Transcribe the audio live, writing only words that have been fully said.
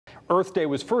Earth Day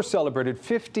was first celebrated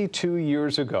 52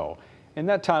 years ago. In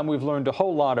that time, we've learned a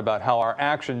whole lot about how our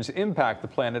actions impact the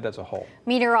planet as a whole.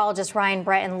 Meteorologist Ryan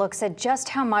Breton looks at just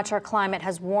how much our climate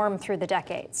has warmed through the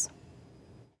decades.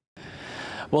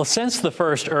 Well, since the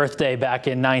first Earth Day back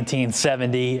in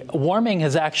 1970, warming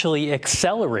has actually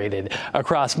accelerated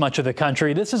across much of the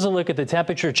country. This is a look at the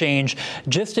temperature change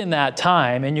just in that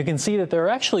time, and you can see that there are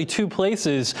actually two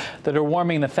places that are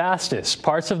warming the fastest,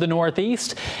 parts of the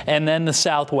Northeast and then the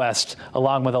Southwest,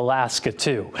 along with Alaska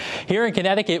too. Here in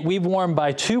Connecticut, we've warmed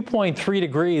by 2.3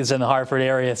 degrees in the Hartford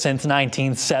area since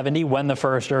 1970, when the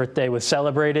first Earth Day was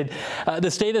celebrated. The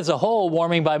state as a whole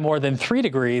warming by more than 3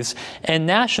 degrees, and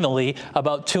nationally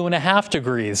about 2.5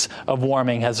 degrees of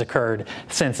warming has occurred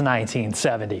since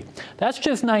 1970. That's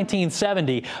just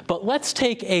 1970, but let's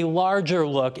take a larger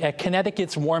look at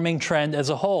Connecticut's warming trend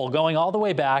as a whole, going all the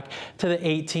way back to the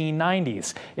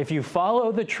 1890s. If you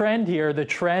follow the trend here, the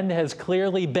trend has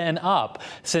clearly been up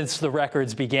since the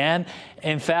records began.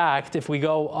 In fact, if we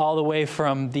go all the way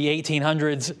from the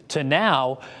 1800s to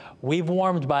now, we've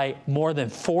warmed by more than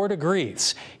 4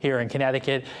 degrees here in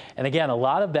Connecticut. And again, a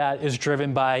lot of that is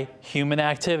driven by human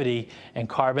activity and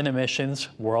carbon emissions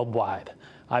worldwide.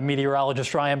 I'm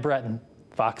meteorologist Ryan Breton,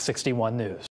 Fox 61 News.